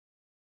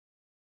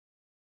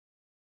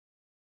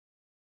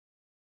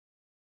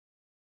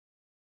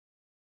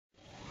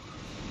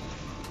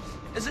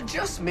Is it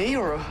just me,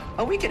 or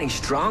are we getting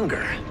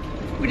stronger?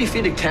 We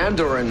defeated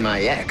Kandor and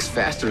my ex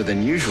faster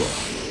than usual.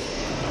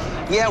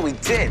 Yeah, we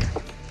did.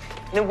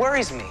 And it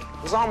worries me.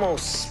 It was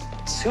almost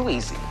too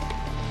easy.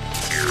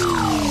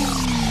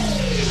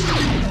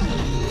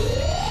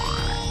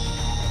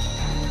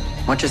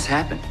 What just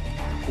happened?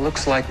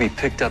 Looks like we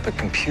picked up a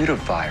computer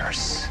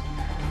virus.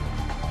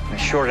 It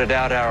shorted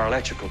out our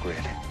electrical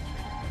grid.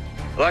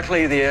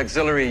 Luckily, the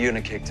auxiliary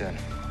unit kicked in.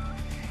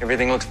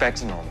 Everything looks back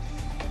to normal.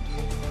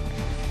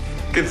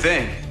 Good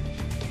thing.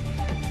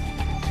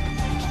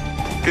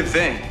 Good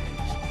thing.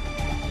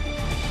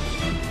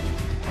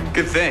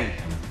 Good thing.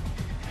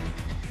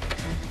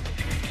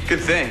 Good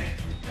thing.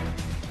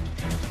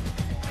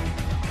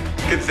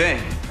 Good thing.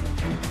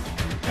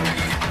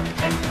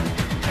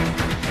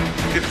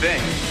 Good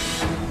thing.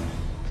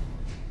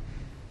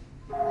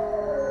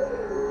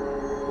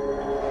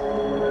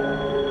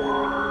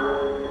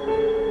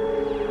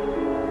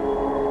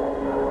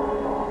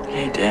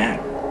 Hey, Dad.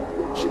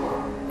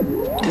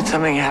 Did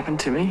something happen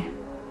to me?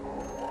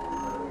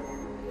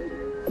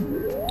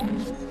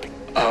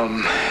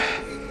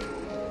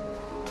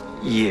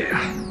 Yeah.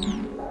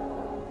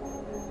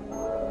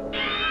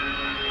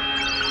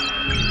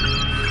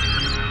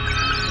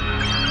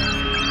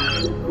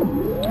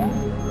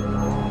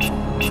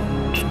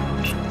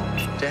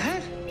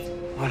 Dad?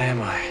 What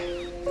am I?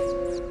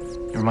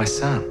 You're my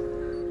son.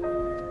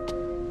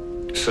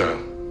 So,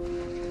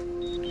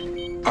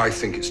 I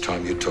think it's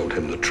time you told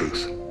him the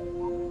truth.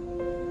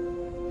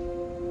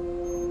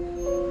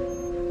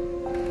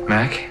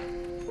 Mac?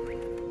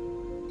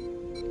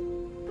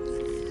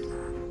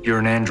 You're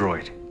an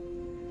android.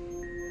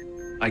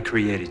 I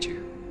created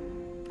you.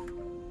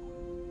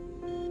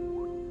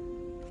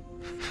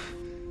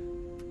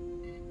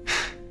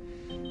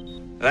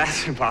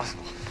 That's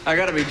impossible. I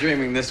gotta be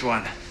dreaming this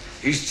one.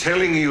 He's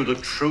telling you the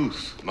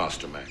truth,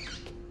 Master Mac.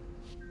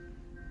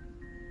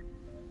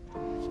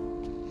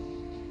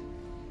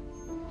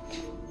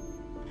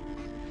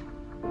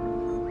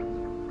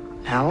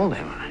 How old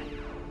am I?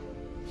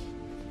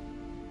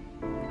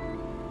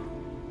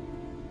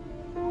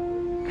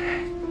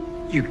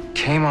 You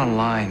came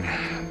online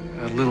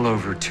a little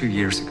over 2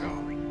 years ago.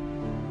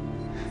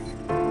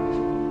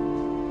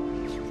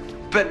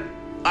 But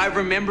I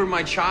remember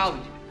my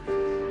childhood.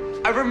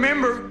 I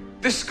remember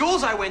the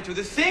schools I went to,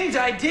 the things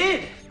I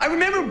did. I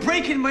remember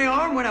breaking my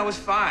arm when I was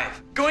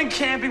 5, going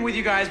camping with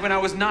you guys when I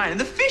was 9, and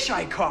the fish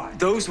I caught.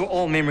 Those were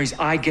all memories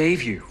I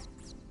gave you.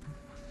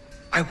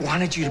 I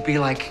wanted you to be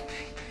like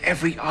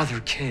every other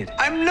kid.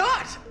 I'm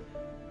not.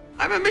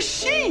 I'm a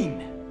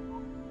machine.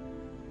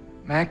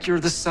 Mac, you're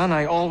the son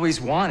I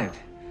always wanted.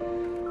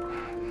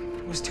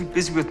 I was too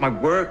busy with my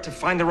work to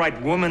find the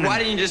right woman. Why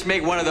didn't you just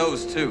make one of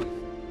those, too?